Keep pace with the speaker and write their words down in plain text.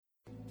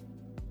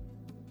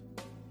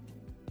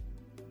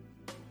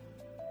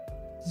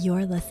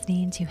You're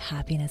listening to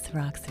Happiness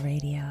Rocks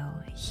Radio.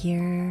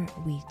 Here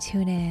we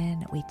tune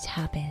in, we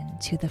tap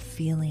into the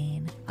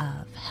feeling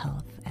of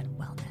health and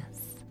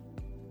wellness.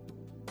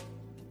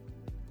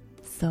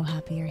 So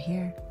happy you're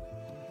here.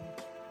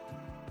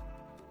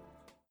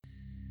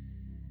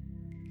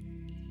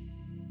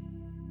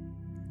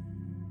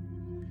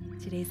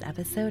 Today's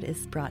episode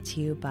is brought to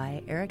you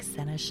by Eric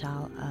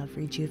Seneschal of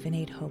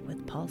Rejuvenate Hope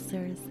with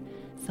Pulsars,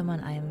 someone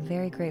I am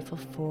very grateful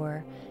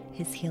for.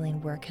 His healing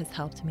work has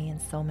helped me in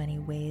so many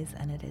ways,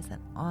 and it is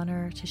an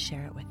honor to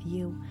share it with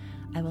you.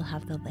 I will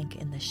have the link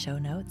in the show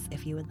notes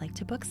if you would like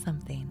to book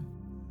something.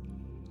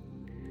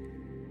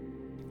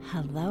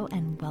 Hello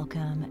and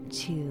welcome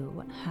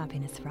to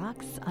Happiness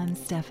Rocks. I'm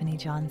Stephanie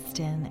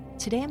Johnston.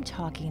 Today I'm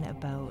talking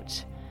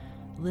about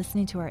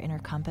listening to our inner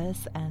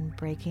compass and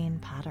breaking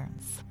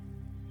patterns.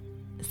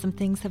 Some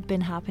things have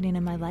been happening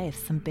in my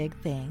life, some big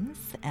things,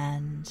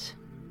 and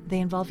they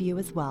involve you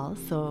as well,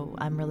 so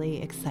I'm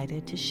really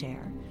excited to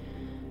share.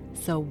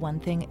 So one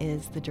thing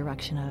is the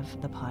direction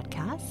of the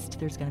podcast.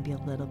 There's going to be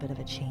a little bit of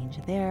a change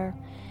there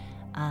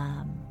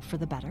for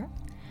the better,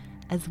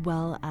 as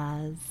well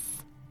as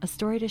a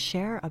story to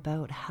share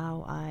about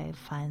how I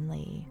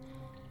finally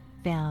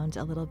found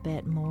a little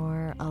bit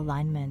more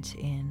alignment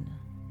in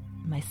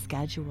my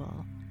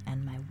schedule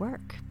and my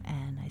work,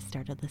 and I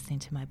started listening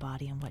to my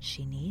body and what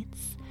she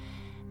needs,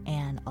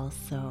 and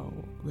also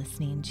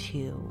listening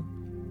to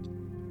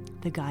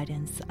the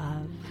guidance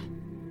of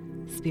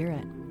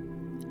spirit,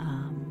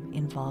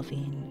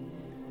 involving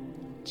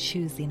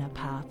choosing a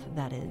path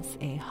that is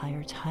a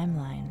higher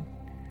timeline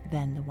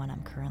than the one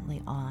I'm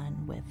currently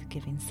on, with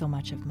giving so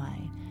much of my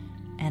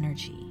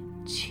energy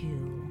to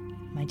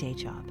my day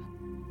job.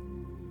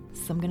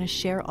 So I'm going to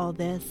share all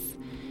this,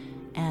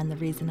 and the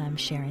reason I'm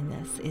sharing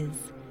this is,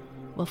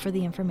 well, for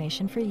the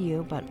information for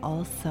you, but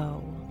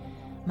also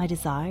my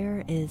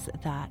desire is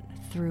that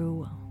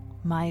through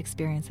my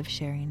experience of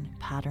sharing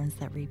patterns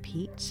that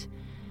repeat,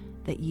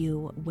 that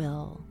you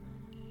will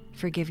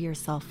forgive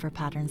yourself for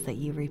patterns that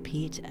you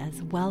repeat,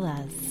 as well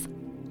as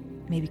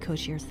maybe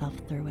coach yourself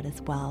through it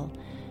as well,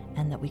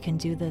 and that we can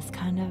do this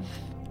kind of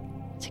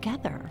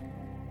together.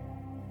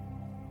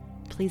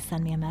 Please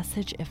send me a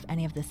message if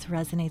any of this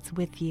resonates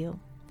with you.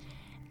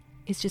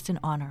 It's just an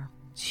honor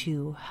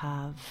to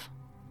have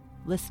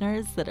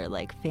listeners that are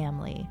like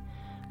family,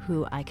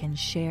 who I can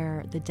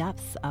share the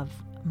depths of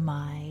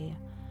my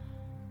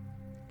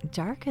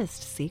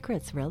darkest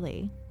secrets,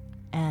 really,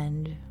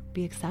 and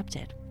be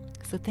accepted.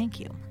 So thank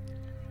you.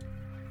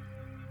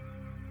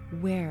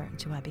 Where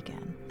do I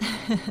begin?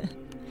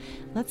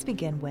 Let's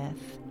begin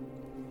with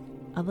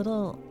a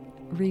little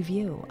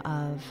review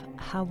of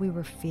how we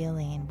were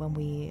feeling when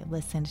we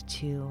listened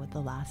to the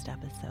last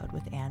episode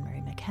with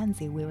Anne-Marie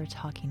McKenzie. We were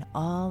talking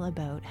all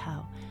about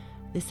how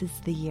this is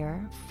the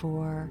year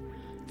for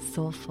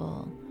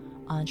soulful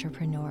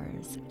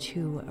entrepreneurs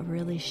to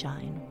really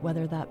shine,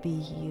 whether that be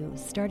you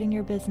starting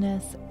your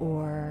business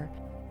or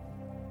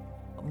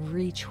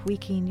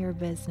retweaking your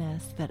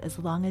business, that as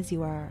long as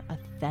you are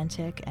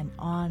authentic and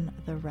on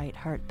the right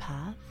heart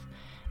path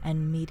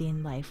and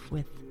meeting life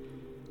with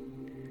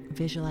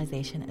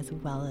visualization as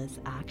well as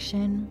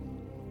action,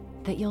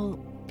 that you'll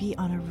be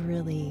on a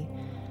really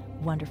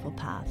wonderful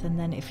path. And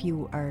then if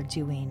you are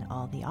doing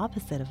all the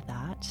opposite of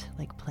that,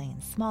 like playing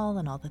small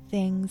and all the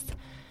things,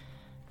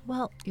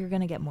 well, you're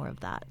going to get more of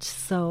that.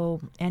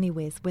 So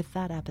anyways, with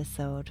that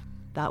episode,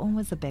 that one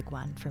was a big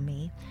one for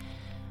me.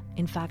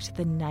 In fact,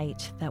 the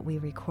night that we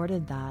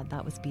recorded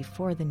that was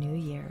before the new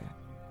year.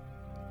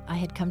 I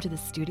had come to the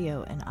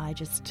studio and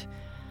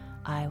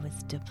I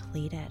was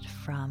depleted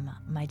from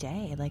my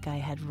day. Like, I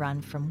had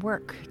run from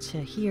work to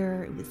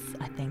here. It was,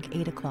 I think,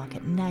 8 o'clock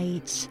at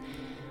night.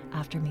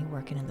 After me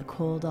working in the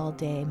cold all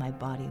day, my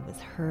body was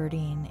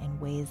hurting in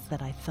ways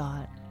that I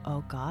thought,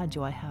 oh God,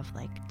 do I have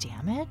like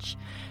damage?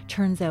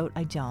 Turns out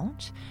I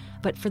don't.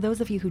 But for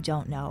those of you who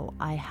don't know,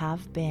 I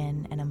have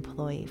been an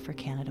employee for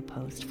Canada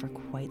Post for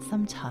quite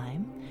some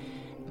time.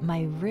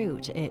 My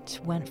route, it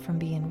went from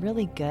being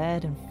really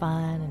good and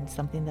fun and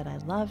something that I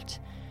loved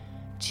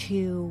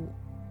to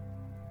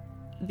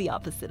the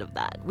opposite of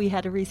that. We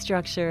had a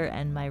restructure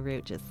and my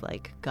route just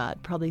like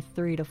got probably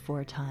 3 to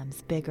 4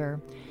 times bigger.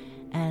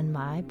 And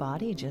my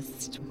body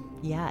just,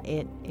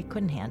 it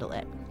couldn't handle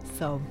it.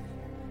 So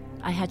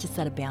I had to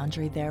set a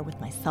boundary there with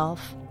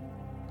myself.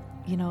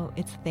 You know,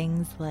 it's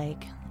things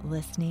like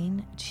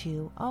listening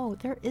to, oh,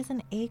 there is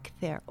an ache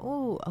there.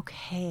 Oh,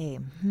 okay.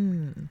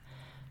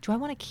 Do I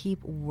want to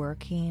keep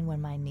working when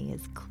my knee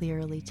is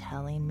clearly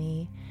telling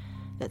me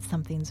that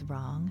something's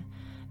wrong?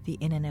 The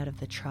in and out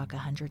of the truck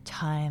 100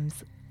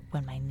 times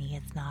when my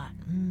knee is not.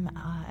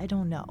 I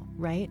don't know,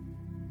 right?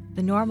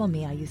 The normal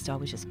me, I used to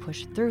always just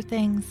push through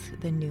things.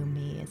 The new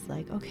me is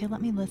like, okay,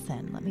 let me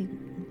listen.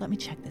 Let me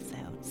check this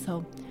out.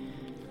 So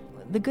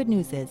the good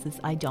news is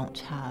I don't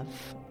have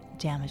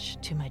damage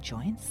to my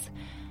joints.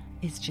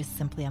 It's just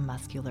simply a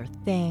muscular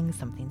thing.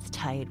 Something's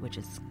tight, which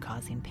is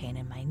causing pain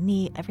in my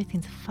knee.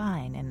 Everything's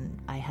fine, and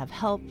I have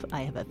help.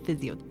 I have a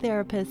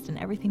physiotherapist, and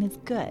everything is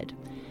good.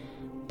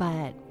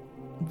 But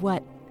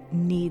what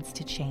needs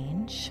to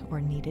change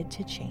or needed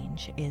to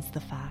change is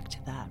the fact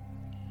that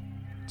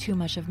too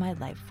much of my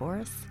life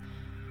force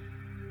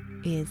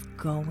is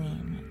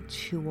going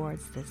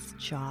towards this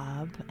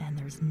job and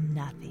there's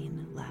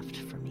nothing left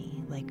for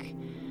me. Like,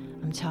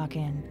 I'm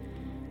talking,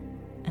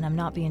 and I'm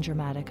not being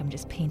dramatic, I'm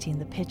just painting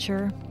the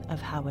picture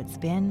of how it's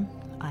been.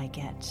 I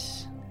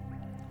get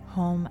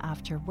home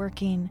after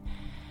working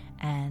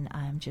and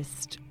I'm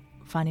just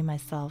finding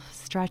myself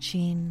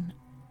stretching,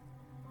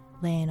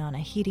 laying on a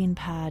heating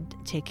pad,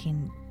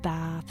 taking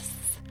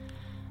baths,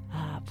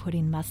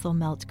 putting muscle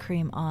melt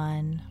cream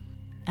on,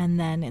 and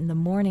then in the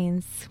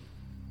mornings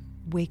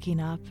waking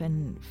up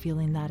and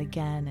feeling that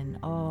again, and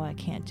oh, I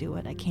can't do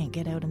it, I can't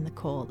get out in the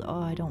cold,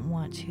 oh, I don't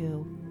want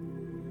to.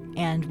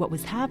 And what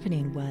was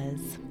happening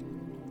was,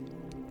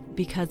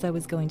 because I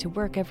was going to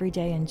work every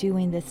day and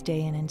doing this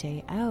day in and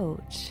day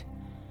out,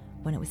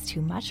 when it was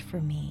too much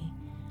for me,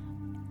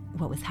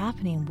 what was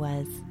happening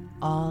was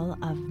all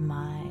of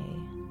my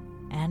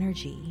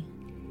energy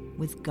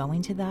was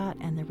going to that,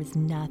 and there was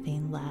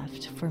nothing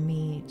left for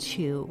me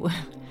to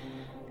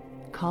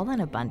call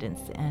in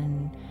abundance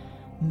and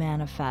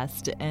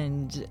manifest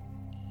and,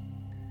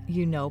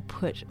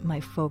 put my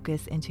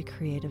focus into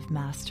creative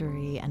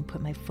mastery and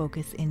put my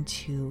focus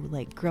into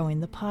like growing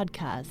the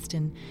podcast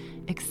and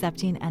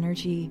accepting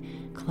energy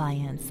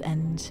clients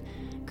and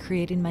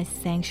creating my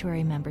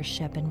sanctuary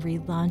membership and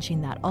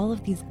relaunching that. All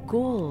of these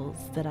goals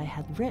that I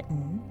had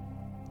written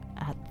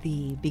at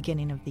the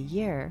beginning of the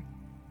year,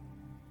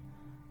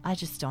 I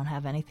just don't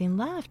have anything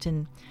left.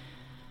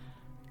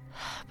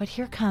 But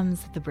here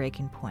comes the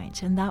breaking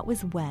point, and that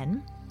was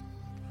when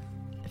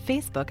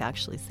Facebook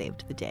actually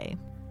saved the day.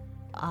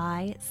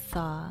 I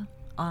saw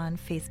on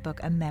Facebook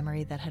a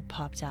memory that had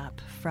popped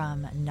up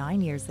from 9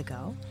 years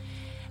ago,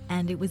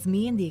 and it was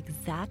me in the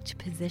exact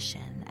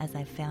position as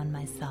I found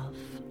myself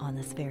on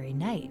this very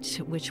night,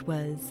 which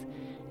was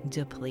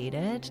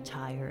depleted,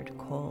 tired,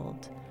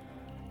 cold,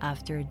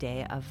 after a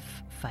day of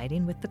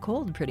fighting with the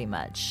cold pretty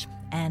much.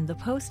 And the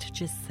post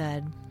just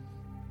said,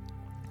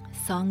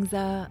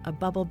 Sangza, a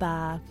bubble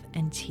bath,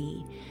 and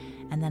tea.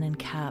 And then in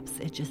caps,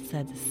 it just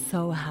said,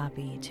 so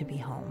happy to be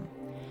home.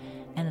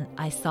 And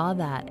I saw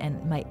that,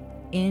 and my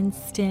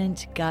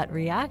instant gut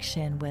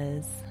reaction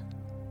was,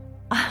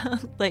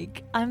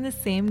 like, I'm the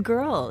same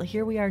girl.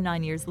 Here we are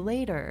 9 years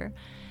later,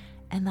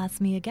 and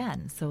that's me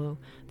again. So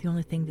the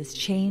only thing that's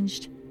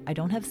changed, I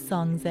don't have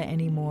Sangza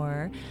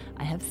anymore.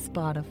 I have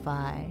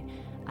Spotify.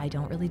 I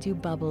don't really do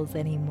bubbles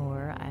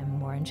anymore. I'm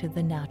more into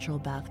the natural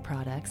bath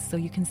products. So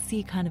you can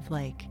see kind of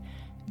like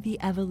the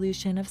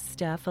evolution of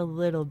stuff a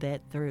little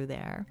bit through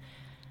there.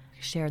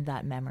 Shared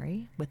that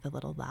memory with a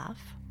little laugh.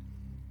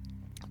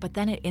 But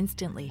then it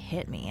instantly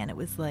hit me, and it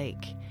was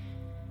like,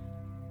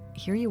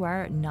 here you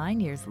are 9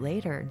 years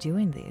later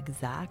doing the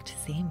exact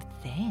same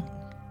thing.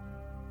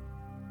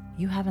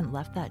 You haven't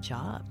left that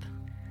job.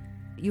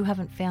 You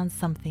haven't found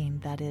something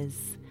that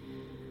is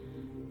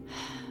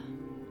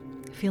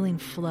feeling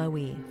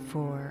flowy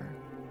for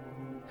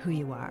who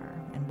you are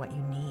and what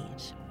you need.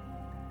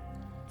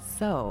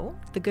 So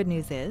the good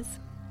news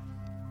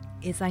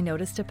is I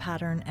noticed a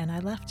pattern and I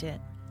left it.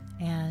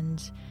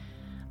 And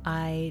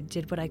I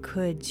did what I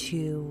could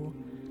to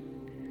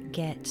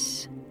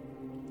get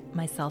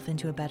myself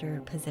into a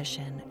better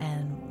position.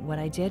 And what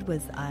I did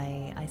was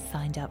I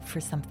signed up for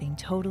something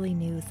totally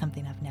new,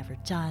 something I've never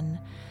done,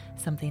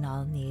 something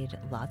I'll need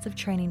lots of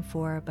training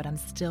for, but I'm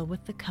still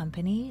with the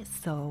company,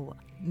 so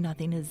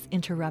nothing is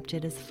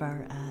interrupted as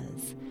far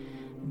as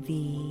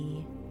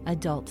the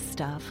adult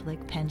stuff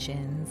like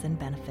pensions and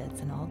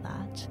benefits and all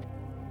that.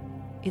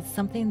 It's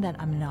something that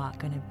I'm not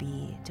going to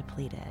be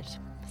depleted.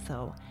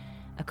 So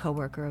a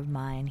coworker of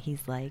mine,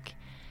 he's like,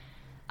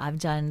 I've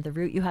done the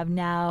route you have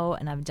now,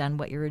 and I've done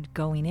what you're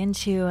going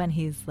into, and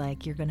he's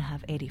like, you're going to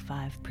have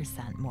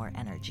 85% more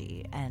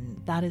energy.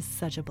 And that is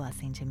such a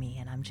blessing to me,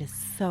 and I'm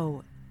just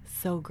so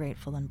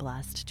grateful and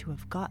blessed to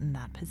have gotten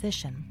that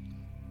position.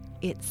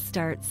 It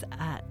starts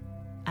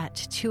at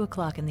 2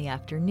 o'clock in the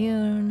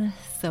afternoon,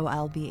 so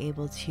I'll be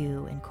able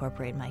to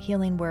incorporate my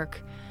healing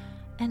work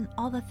and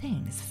all the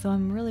things. So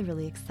I'm really,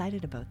 really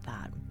excited about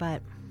that.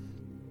 But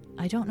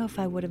I don't know if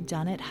I would have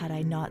done it had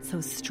I not so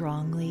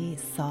strongly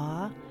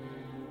saw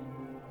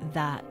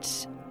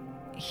that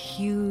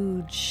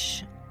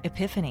huge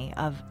epiphany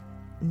of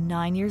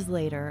 9 years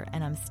later,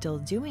 and I'm still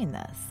doing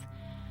this.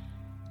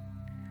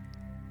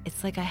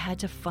 It's like I had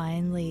to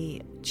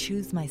finally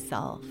choose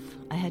myself.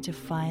 I had to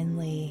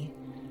finally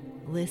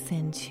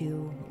listen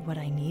to what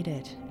I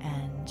needed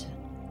and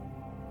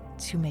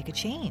to make a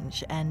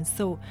change. And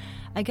so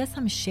I guess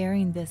I'm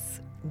sharing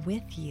this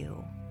with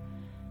you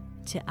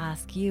to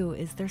ask you,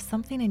 is there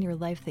something in your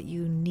life that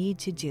you need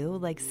to do,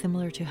 like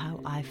similar to how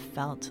I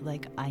felt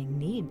like I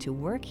need to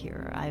work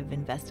here? I've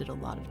invested a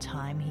lot of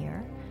time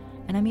here.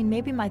 And I mean,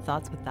 maybe my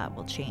thoughts with that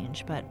will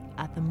change, but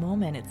at the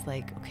moment it's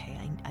like, okay,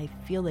 I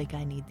feel like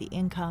I need the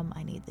income,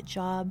 I need the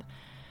job.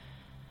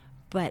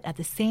 But at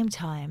the same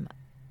time,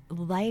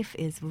 life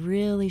is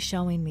really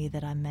showing me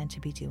that I'm meant to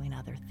be doing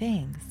other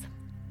things.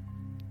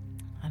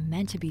 I'm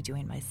meant to be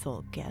doing my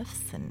soul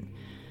gifts, and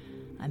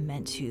I'm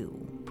meant to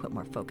put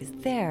more focus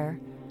there.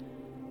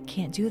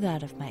 Can't do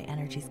that if my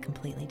energy's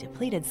completely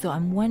depleted. So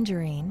I'm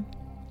wondering,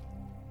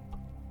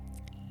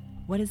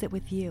 what is it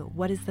with you?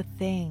 What is the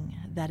thing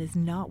that is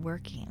not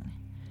working,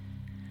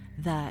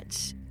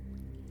 that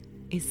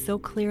is so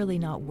clearly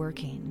not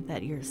working,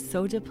 that you're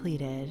so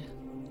depleted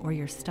or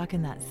you're stuck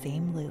in that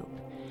same loop?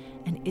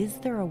 And is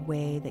there a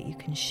way that you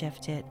can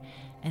shift it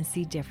and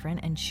see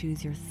different and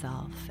choose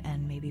yourself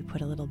and maybe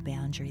put a little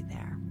boundary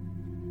there?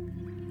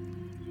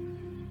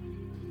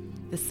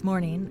 This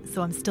morning,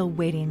 so I'm still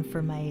waiting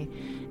for my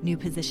new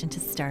position to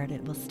start.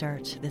 It will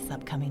start this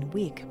upcoming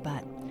week,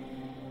 but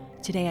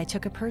today I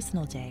took a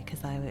personal day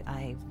because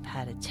I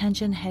had a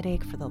tension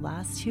headache for the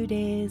last 2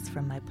 days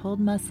from my pulled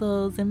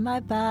muscles in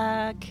my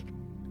back.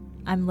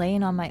 I'm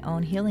laying on my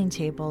own healing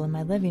table in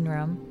my living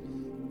room.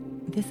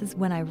 This is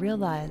when I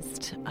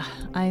realized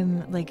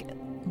I'm like,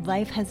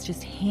 life has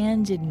just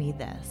handed me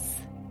this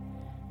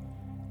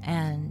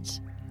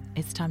and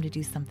it's time to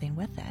do something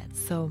with it.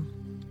 So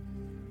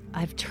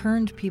I've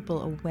turned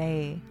people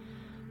away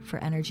for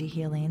energy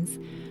healings,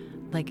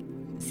 like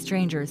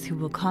strangers who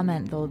will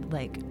comment, they'll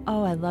like,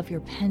 oh, I love your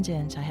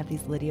pendant. I have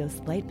these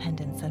Lydios light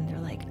pendants. And they're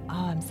like,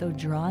 oh, I'm so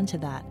drawn to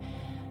that.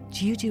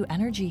 Do you do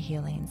energy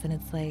healings? And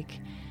it's like,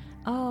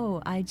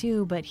 oh, I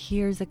do, but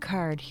here's a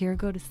card. Here,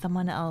 go to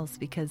someone else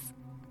because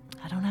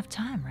I don't have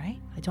time, right?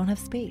 I don't have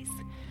space.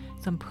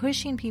 So I'm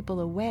pushing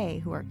people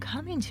away who are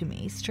coming to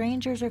me.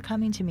 Strangers are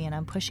coming to me and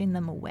I'm pushing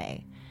them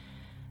away.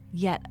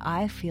 Yet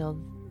I feel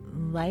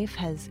life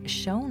has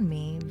shown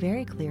me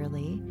very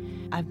clearly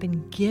I've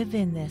been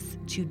given this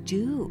to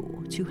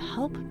do, to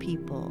help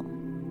people.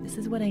 This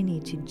is what I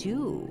need to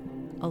do,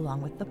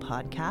 along with the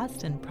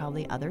podcast and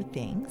probably other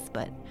things,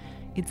 but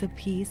it's a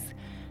piece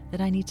that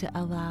I need to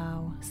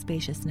allow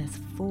spaciousness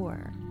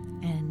for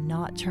and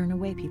not turn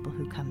away people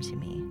who come to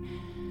me.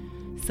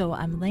 So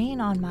I'm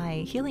laying on my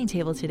healing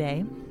table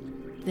today.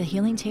 The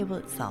healing table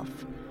itself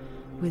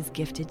was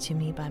gifted to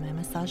me by my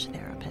massage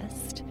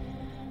therapist.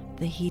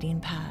 The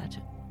heating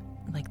pad,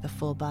 like the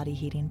full body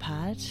heating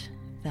pad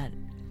that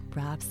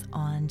wraps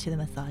onto the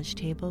massage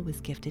table,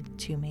 was gifted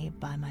to me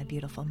by my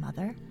beautiful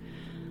mother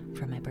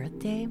for my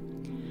birthday.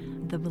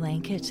 The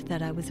blanket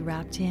that I was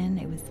wrapped in,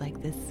 it was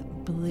like this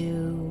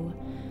blue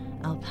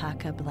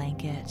alpaca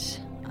blanket,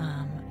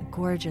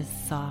 gorgeous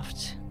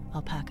soft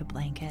alpaca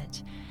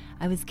blanket.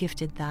 I was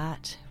gifted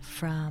that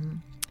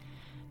from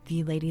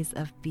the ladies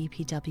of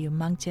BPW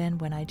Moncton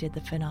when I did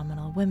the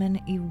Phenomenal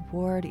Women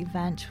Award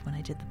event, when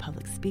I did the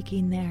public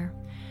speaking there.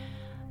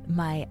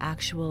 My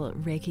actual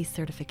Reiki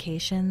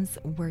certifications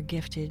were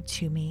gifted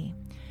to me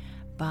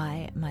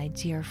by my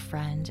dear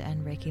friend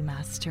and Reiki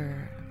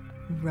master,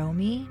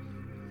 Romy.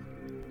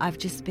 I've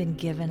just been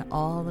given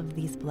all of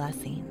these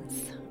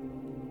blessings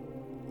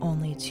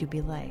only to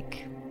be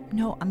like,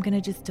 no, I'm going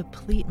to just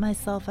deplete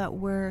myself at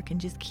work and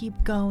just keep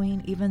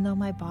going, even though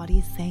my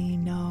body's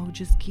saying, no,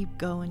 just keep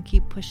going,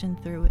 keep pushing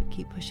through it,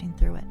 keep pushing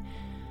through it.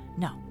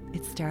 No,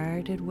 it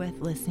started with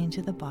listening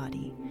to the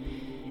body.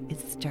 It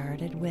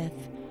started with,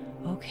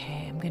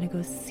 okay, I'm going to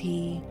go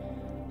see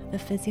the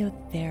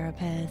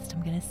physiotherapist.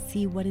 I'm going to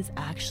see what is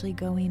actually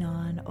going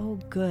on. Oh,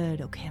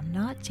 good. Okay, I'm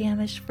not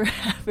damaged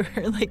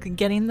forever. Like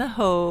getting the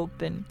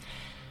hope and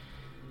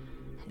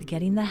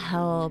getting the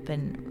help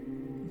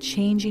and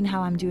changing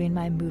how I'm doing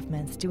my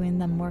movements, doing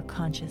them more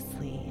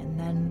consciously. And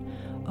then,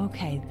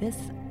 okay, this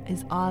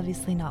is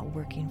obviously not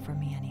working for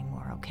me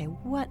anymore. Okay,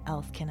 what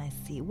else can I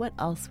see? What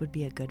else would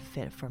be a good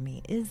fit for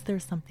me? Is there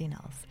something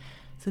else?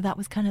 So that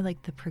was kind of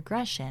like the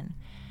progression.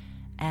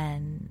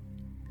 And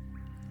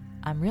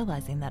I'm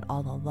realizing that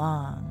all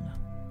along,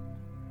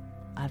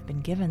 I've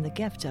been given the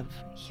gift of,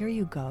 here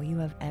you go, you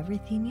have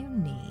everything you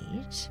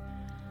need.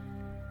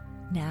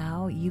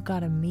 Now you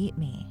gotta meet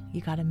me. You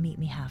gotta meet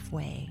me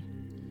halfway.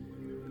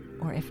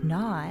 Or if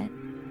not,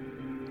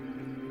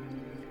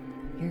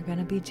 you're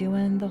gonna be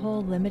doing the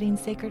whole limiting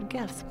sacred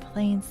gifts,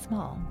 playing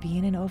small,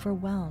 being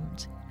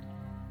overwhelmed.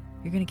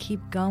 You're gonna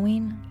keep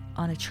going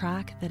on a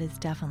track that is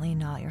definitely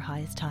not your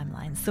highest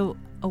timeline. So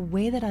a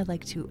way that I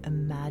like to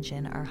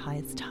imagine our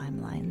highest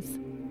timelines.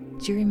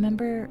 Do you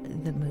remember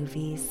the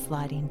movie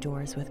Sliding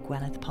Doors with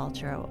Gwyneth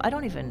Paltrow? I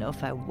don't even know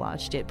if I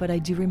watched it, but I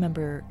do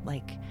remember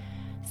like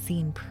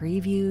seeing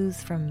previews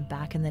from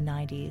back in the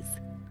 90s.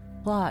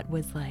 Plot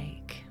was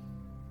like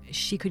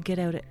she could get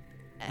out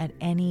at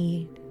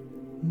any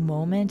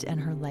moment and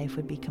her life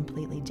would be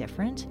completely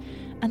different.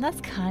 And that's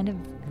kind of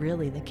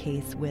really the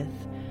case with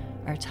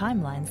our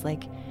timelines.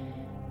 Like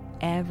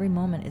every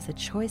moment is a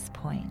choice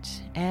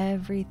point.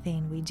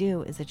 Everything we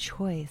do is a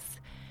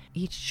choice.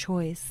 Each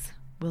choice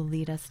will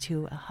lead us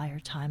to a higher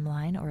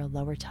timeline or a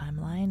lower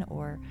timeline,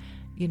 or,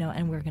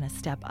 and we're going to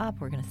step up,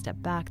 we're going to step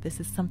back.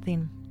 This is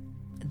something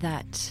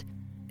that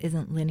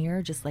isn't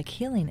linear, just like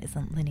healing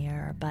isn't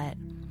linear. But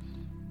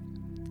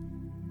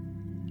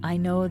I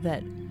know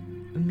that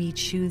me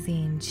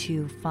choosing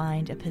to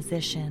find a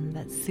position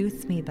that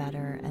suits me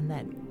better and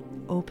that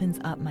opens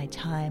up my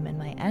time and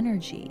my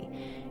energy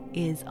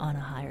is on a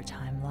higher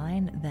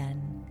timeline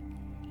than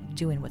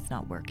doing what's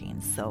not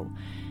working. So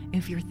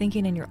if you're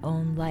thinking in your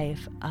own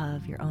life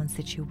of your own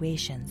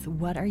situations,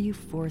 what are you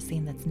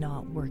forcing that's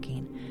not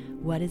working?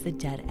 What is a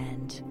dead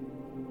end?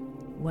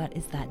 What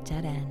is that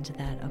dead end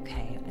that,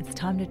 okay, it's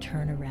time to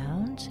turn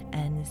around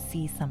and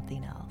see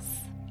something else?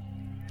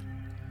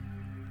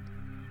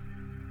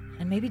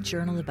 And maybe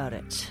journal about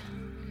it.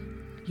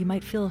 You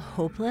might feel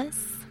hopeless.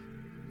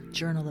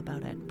 Journal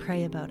about it.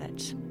 Pray about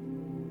it.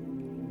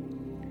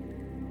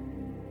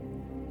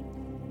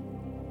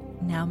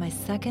 Now, my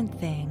second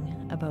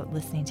thing about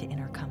listening to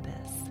Inner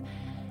Compass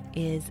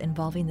is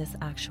involving this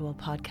actual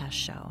podcast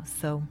show.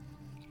 So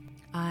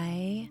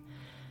I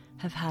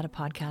have had a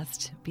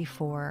podcast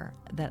before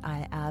that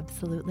I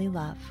absolutely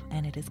love,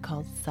 and it is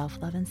called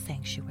Self-Love and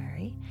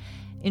Sanctuary.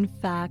 In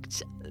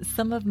fact,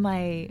 some of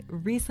my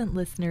recent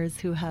listeners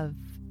who have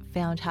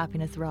found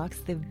Happiness Rocks,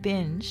 they've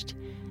binged,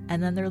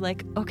 and then they're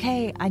like,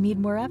 okay, I need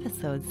more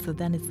episodes. So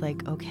then it's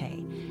like,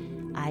 okay,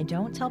 I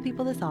don't tell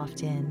people this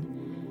often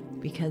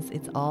because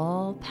it's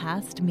all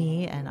past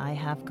me and I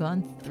have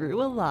gone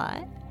through a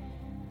lot,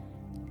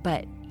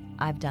 but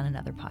I've done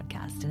another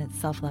podcast and it's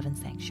Self-Love and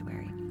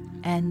Sanctuary.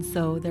 And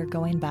so they're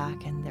going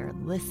back and they're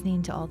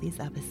listening to all these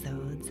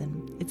episodes,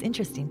 and it's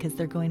interesting because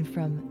they're going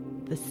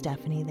from the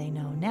Stephanie they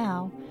know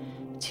now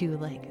to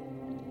like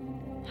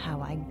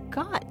how I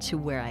got to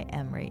where I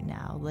am right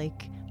now.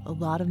 Like a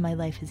lot of my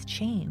life has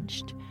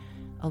changed.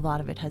 A lot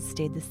of it has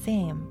stayed the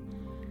same.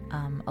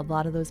 A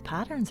lot of those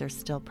patterns are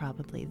still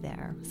probably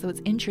there. So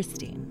it's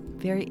interesting,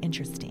 very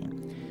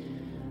interesting.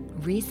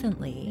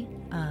 Recently,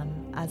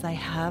 as I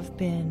have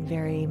been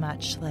very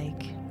much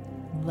like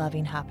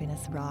loving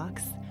Happiness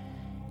Rocks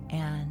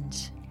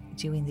and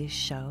doing these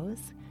shows,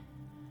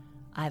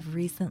 I've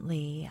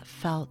recently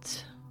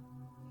felt,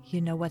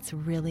 you know what's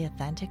really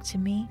authentic to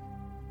me,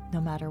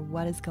 no matter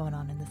what is going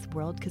on in this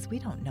world, because we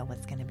don't know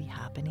what's going to be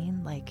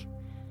happening. Like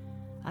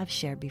I've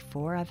shared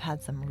before, I've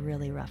had some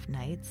really rough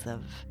nights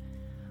of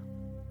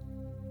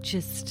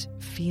just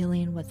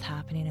feeling what's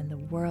happening in the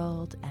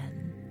world,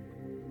 and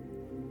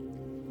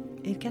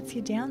it gets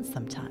you down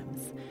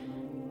sometimes.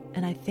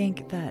 And I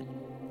think that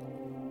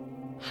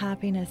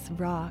Happiness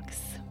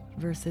Rocks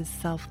versus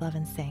Self-Love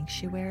and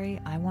Sanctuary,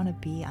 I want to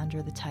be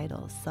under the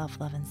title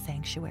Self-Love and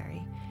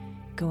Sanctuary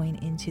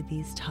going into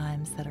these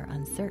times that are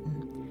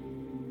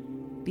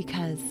uncertain,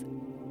 because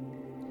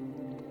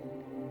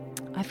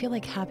I feel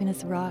like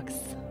Happiness Rocks,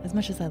 as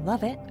much as I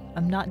love it,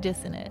 I'm not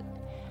dissing it.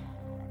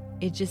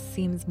 It just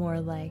seems more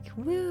like,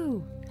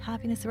 woo,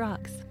 Happiness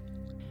Rocks.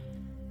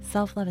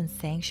 Self-Love and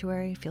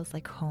Sanctuary feels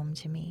like home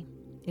to me.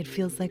 It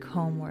feels like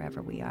home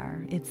wherever we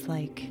are. It's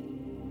like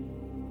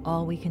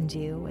all we can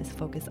do is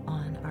focus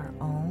on our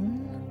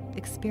own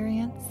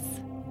experience,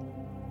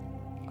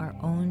 our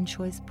own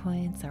choice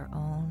points, our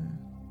own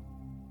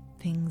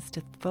things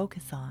to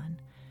focus on,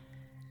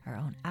 our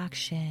own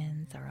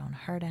actions, our own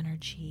heart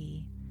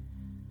energy.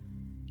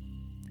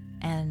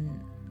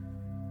 And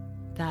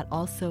that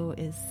also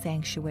is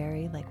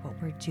sanctuary, like what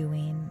we're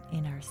doing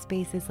in our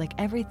spaces. Like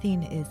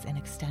everything is an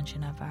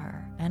extension of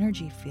our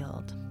energy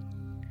field.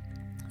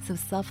 So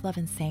self-love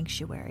and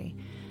sanctuary.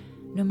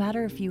 No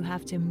matter if you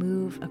have to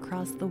move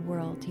across the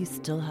world, you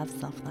still have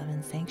self-love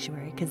and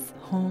sanctuary, because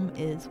home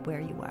is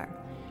where you are.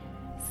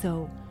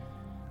 So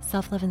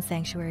self-love and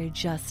sanctuary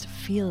just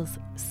feels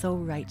so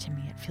right to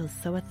me. It feels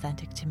so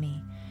authentic to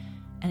me.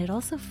 And it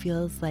also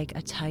feels like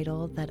a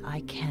title that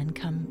I can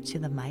come to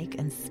the mic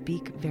and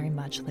speak very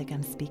much like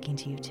I'm speaking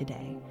to you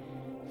today.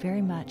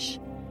 Very much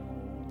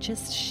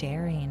just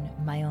sharing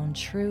my own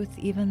truth,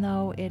 even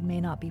though it may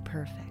not be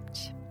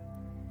perfect.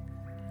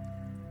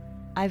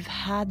 I've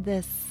had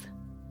this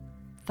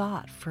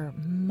thought for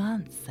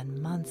months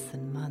and months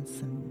and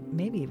months, and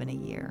maybe even a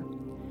year.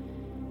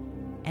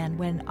 And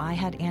when I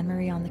had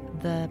Anne-Marie on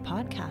the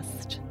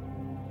podcast,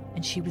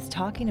 and she was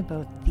talking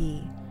about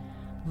the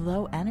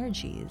low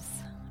energies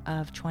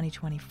of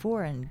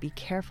 2024 and be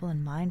careful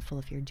and mindful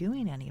if you're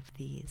doing any of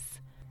these,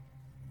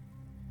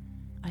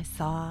 I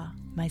saw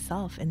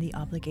myself in the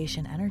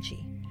obligation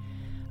energy.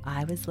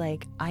 I was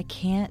like, I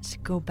can't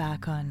go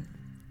back on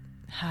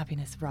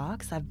Happiness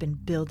Rocks. I've been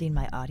building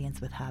my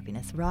audience with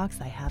Happiness Rocks.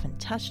 I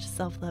haven't touched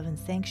self-love and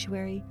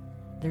sanctuary.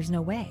 There's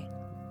no way.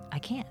 I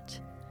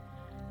can't.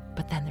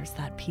 But then there's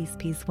that peace,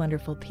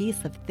 wonderful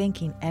peace of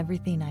thinking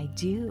everything I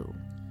do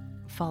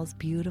falls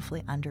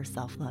beautifully under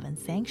self-love and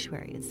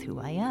sanctuary. It's who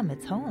I am.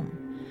 It's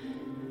home.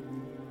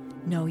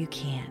 No, you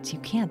can't. You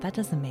can't. That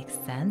doesn't make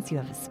sense. You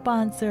have a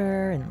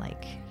sponsor, and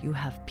like you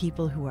have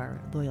people who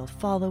are loyal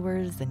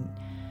followers, and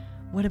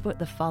what about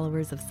the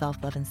followers of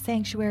Self-Love and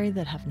Sanctuary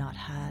that have not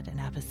had an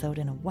episode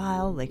in a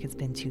while? Like it's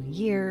been 2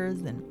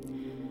 years, and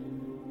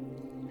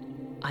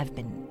I've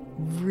been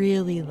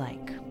really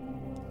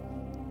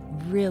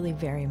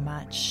very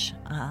much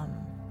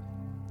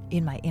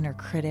in my inner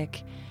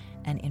critic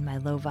and in my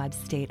low vibe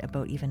state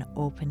about even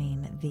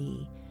opening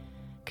the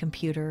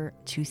computer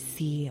to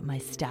see my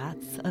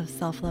stats of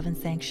Self-Love and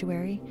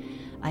Sanctuary.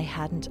 I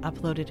hadn't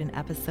uploaded an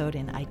episode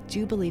in, I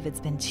do believe it's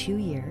been 2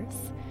 years.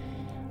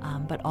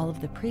 But all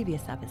of the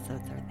previous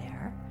episodes are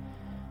there.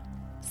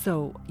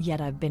 So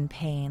yet I've been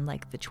paying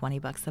like the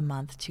 $20 a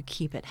month to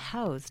keep it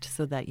housed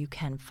so that you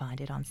can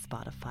find it on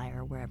Spotify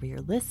or wherever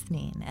you're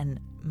listening. And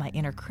my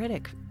inner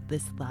critic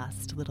this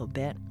last little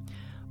bit,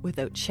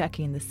 without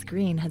checking the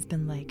screen, has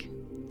been like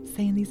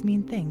saying these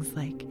mean things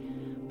like,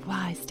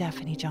 why,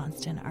 Stephanie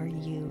Johnston, are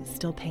you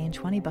still paying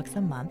 $20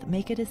 a month?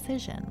 Make a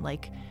decision.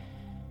 Like,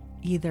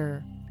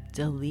 either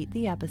delete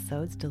the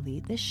episodes,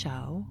 delete the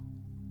show,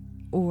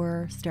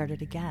 or start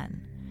it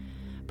again.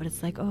 But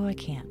it's like, oh, I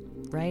can't,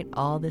 right?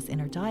 All this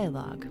inner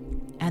dialogue.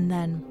 And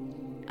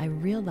then I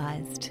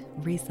realized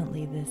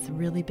recently this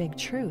really big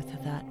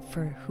truth that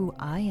for who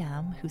I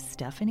am, who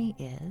Stephanie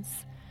is,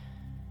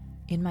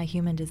 in my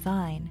human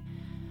design,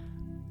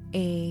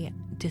 a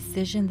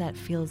decision that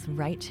feels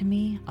right to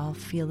me, I'll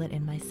feel it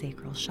in my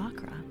sacral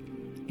chakra.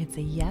 It's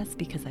a yes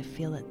because I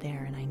feel it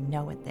there and I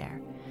know it there.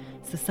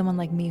 So someone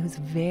like me who's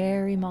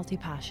very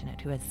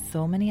multi-passionate, who has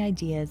so many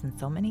ideas and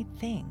so many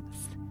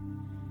things,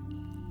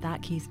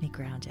 that keeps me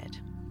grounded.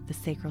 The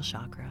sacral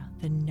chakra,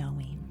 the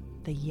knowing,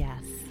 the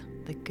yes,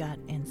 the gut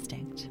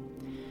instinct.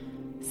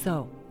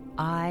 So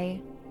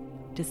I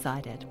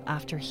decided,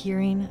 after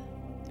hearing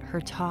her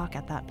talk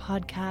at that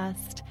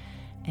podcast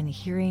and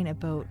hearing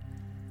about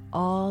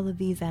all of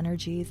these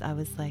energies, I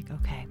was like,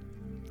 okay,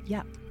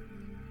 yep,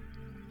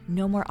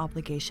 no more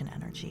obligation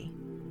energy.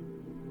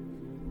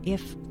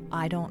 If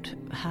I don't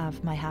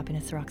have my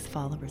Happiness Rocks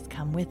followers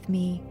come with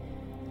me,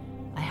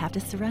 I have to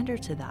surrender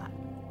to that.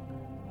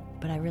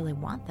 But I really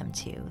want them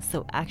to.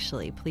 So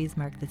actually, please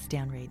mark this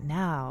down right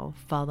now.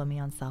 Follow me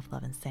on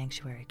Self-Love and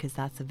Sanctuary, because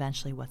that's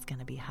eventually what's going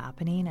to be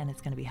happening, and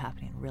it's going to be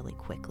happening really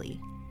quickly.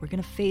 We're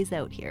going to phase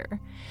out here.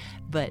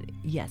 But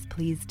yes,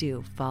 please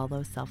do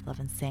follow Self-Love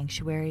and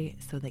Sanctuary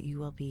so that you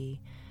will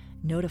be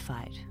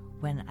notified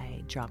when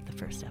I drop the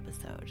first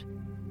episode.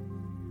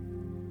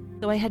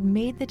 So I had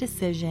made the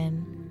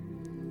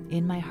decision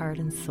in my heart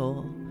and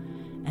soul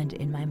and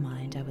in my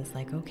mind. I was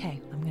like, okay,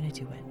 I'm going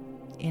to do it.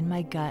 In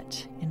my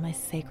gut, in my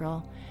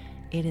sacral,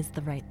 it is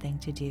the right thing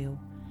to do,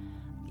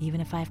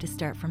 even if I have to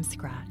start from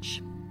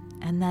scratch.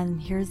 And then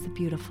here's the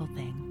beautiful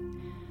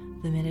thing.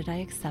 The minute I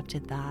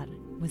accepted that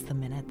was the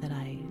minute that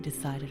I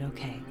decided,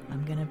 okay,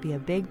 I'm going to be a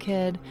big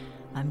kid.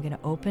 I'm going to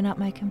open up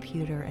my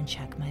computer and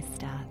check my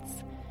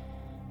stats.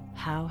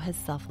 How has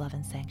Self-Love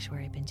and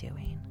Sanctuary been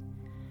doing?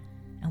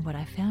 And what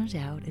I found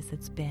out is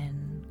it's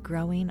been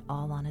growing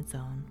all on its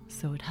own.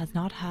 So it has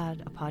not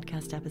had a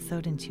podcast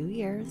episode in 2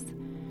 years,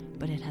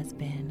 but it has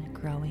been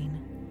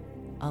growing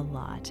a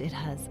lot. It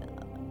has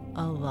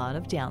a lot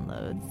of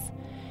downloads,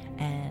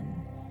 and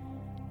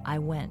I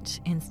went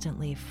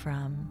instantly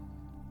from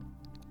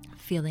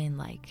feeling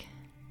like,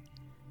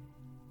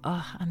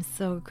 oh, I'm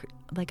so,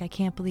 like, I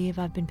can't believe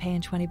I've been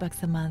paying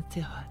 $20 a month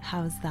to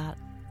house that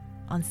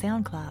on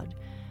SoundCloud.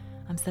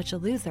 I'm such a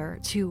loser,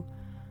 to,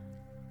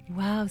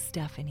 wow,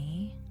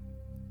 Stephanie,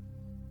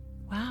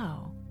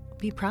 wow.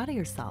 Be proud of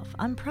yourself.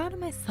 I'm proud of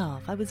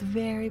myself. I was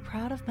very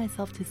proud of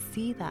myself to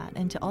see that,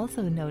 and to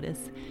also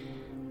notice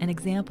an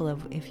example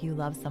of if you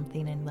love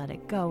something and let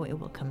it go, it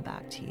will come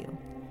back to you.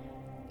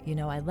 You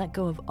know, I let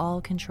go of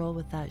all control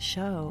with that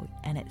show,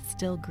 and it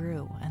still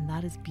grew, and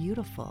that is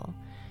beautiful.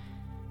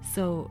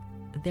 So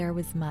there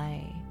was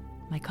my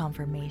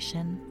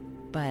confirmation,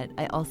 but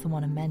I also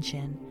want to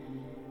mention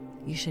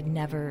you should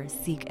never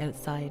seek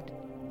outside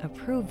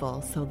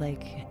approval. So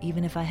like,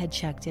 even if I had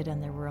checked it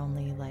and there were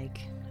only like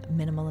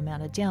minimal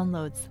amount of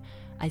downloads,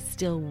 I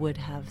still would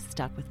have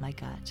stuck with my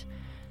gut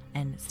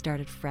and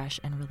started fresh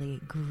and really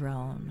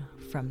grown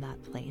from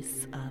that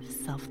place of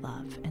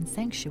self-love and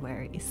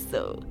sanctuary.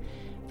 So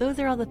those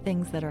are all the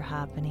things that are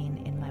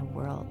happening in my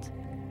world.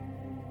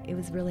 It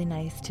was really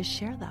nice to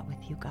share that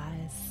with you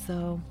guys.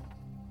 So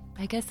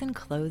I guess in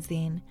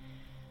closing,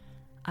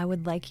 I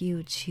would like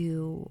you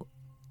to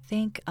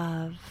think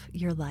of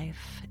your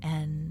life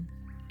and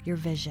your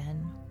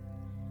vision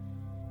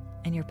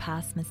and your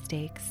past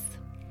mistakes,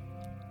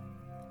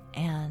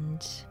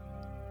 and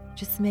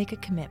just make a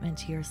commitment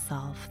to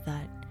yourself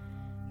that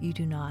you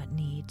do not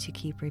need to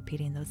keep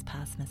repeating those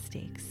past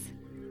mistakes.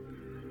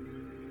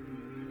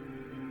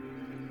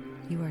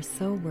 You are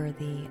so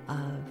worthy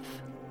of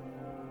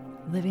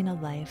living a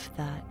life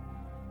that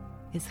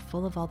is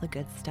full of all the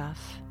good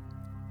stuff.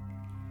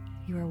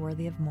 You are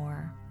worthy of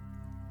more.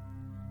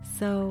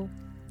 So,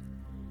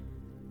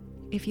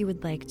 if you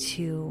would like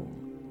to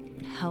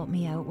help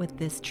me out with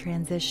this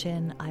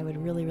transition, I would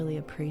really, really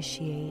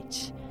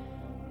appreciate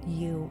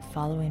you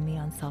following me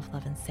on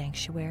Self-Love and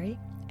Sanctuary.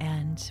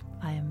 And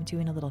I am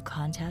doing a little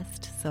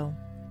contest. So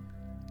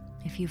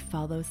if you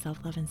follow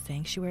Self-Love and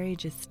Sanctuary,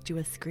 just do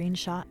a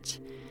screenshot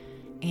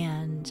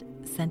and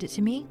send it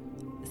to me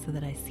so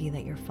that I see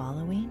that you're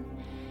following.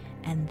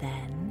 And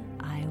then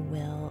I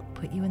will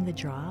put you in the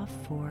draw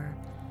for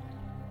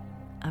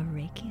a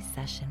Reiki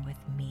session with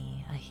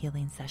me, a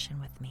healing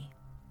session with me.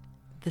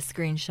 The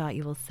screenshot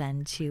you will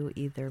send to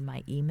either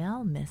my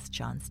email,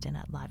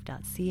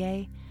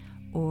 missjohnston@live.ca,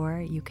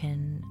 or you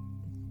can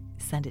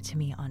send it to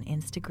me on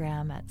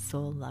Instagram at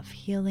Soul Love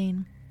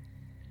Healing.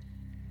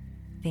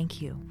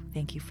 Thank you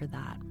for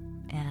that.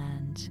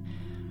 And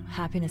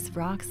Happiness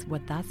Rocks,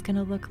 what that's going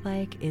to look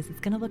like is it's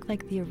going to look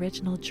like the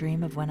original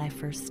dream of when I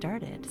first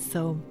started.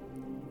 So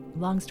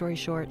long story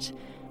short,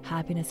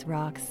 Happiness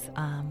Rocks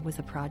was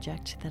a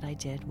project that I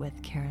did with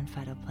Karen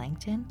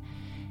Phytoplankton.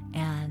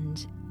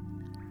 And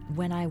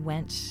when I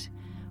went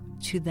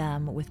to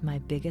them with my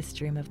biggest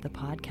dream of the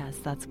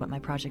podcast, that's what my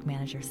project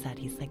manager said.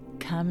 He's like,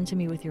 come to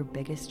me with your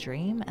biggest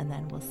dream and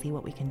then we'll see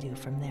what we can do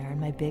from there. And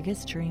my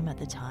biggest dream at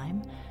the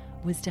time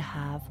was to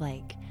have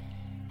like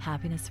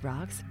Happiness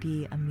Rocks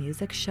be a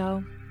music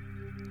show,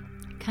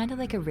 kind of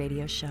like a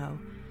radio show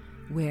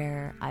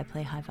where I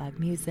play high vibe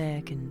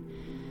music and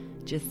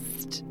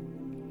just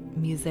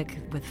music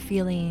with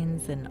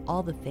feelings and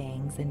all the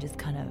things, and just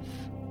kind of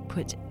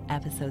put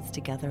episodes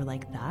together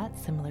like that,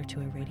 similar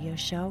to a radio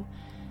show.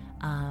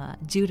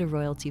 Due to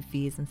royalty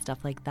fees and stuff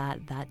like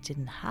that, that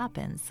didn't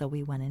happen. So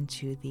we went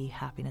into the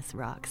Happiness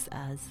Rocks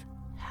as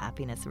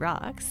Happiness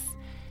Rocks.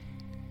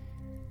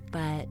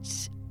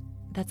 But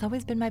that's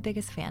always been my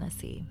biggest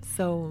fantasy.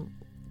 So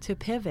to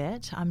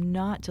pivot, I'm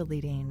not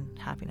deleting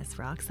Happiness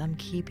Rocks. I'm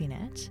keeping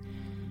it.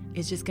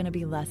 It's just going to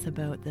be less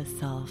about the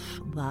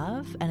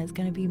self-love, and it's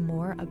going to be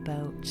more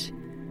about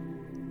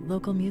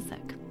local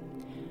music,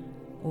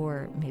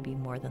 or maybe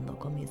more than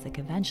local music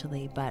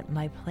eventually. But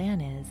my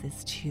plan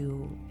is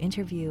to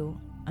interview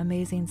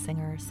amazing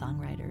singers,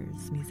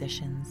 songwriters,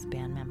 musicians,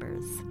 band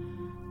members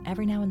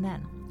every now and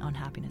then on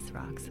Happiness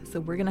Rocks. So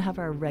we're going to have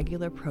our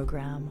regular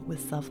program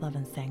with Self-Love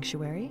and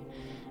Sanctuary,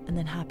 and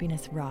then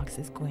Happiness Rocks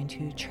is going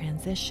to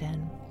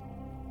transition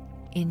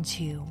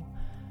into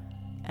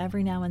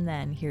every now and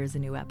then here's a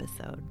new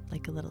episode,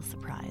 like a little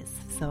surprise.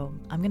 So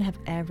I'm going to have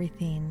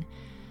everything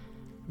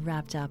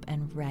wrapped up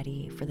and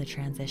ready for the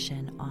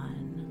transition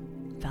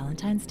on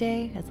Valentine's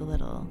Day as a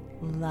little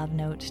love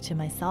note to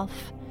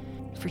myself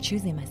for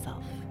choosing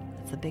myself.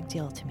 It's a big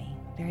deal to me,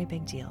 very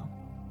big deal.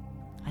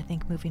 I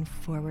think moving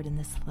forward in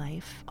this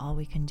life, all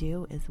we can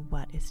do is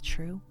what is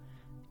true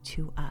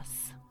to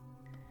us,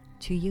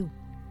 to you.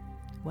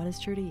 What is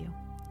true to you?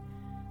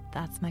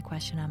 That's my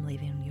question I'm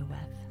leaving you with.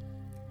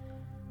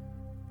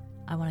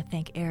 I want to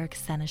thank Eric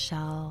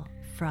Seneschal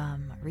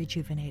from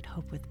Rejuvenate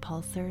Hope with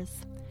Pulsars.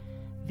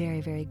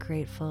 Very, very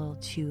grateful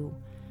to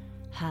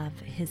have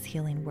his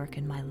healing work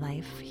in my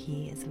life.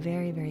 He is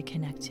very, very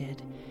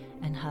connected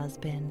and has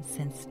been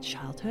since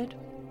childhood.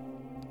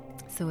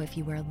 So if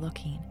you are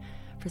looking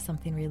for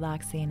something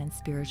relaxing and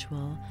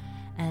spiritual,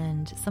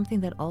 and something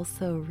that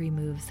also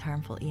removes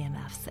harmful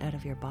EMFs out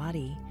of your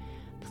body,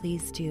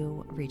 please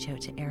do reach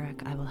out to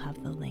Eric. I will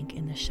have the link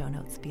in the show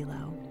notes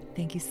below.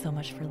 Thank you so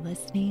much for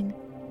listening.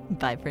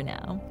 Bye for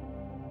now.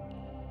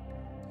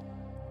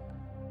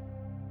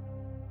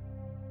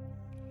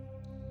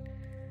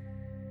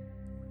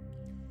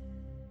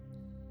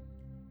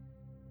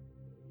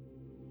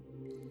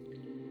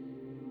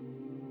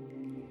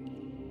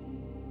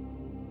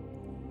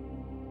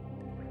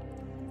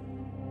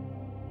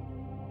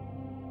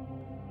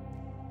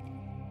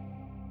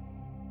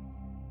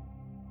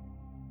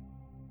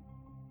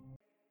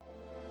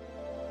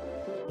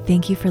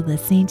 Thank you for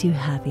listening to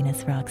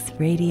Happiness Rocks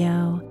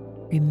Radio.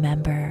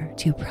 Remember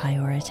to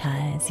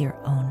prioritize your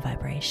own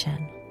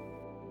vibration.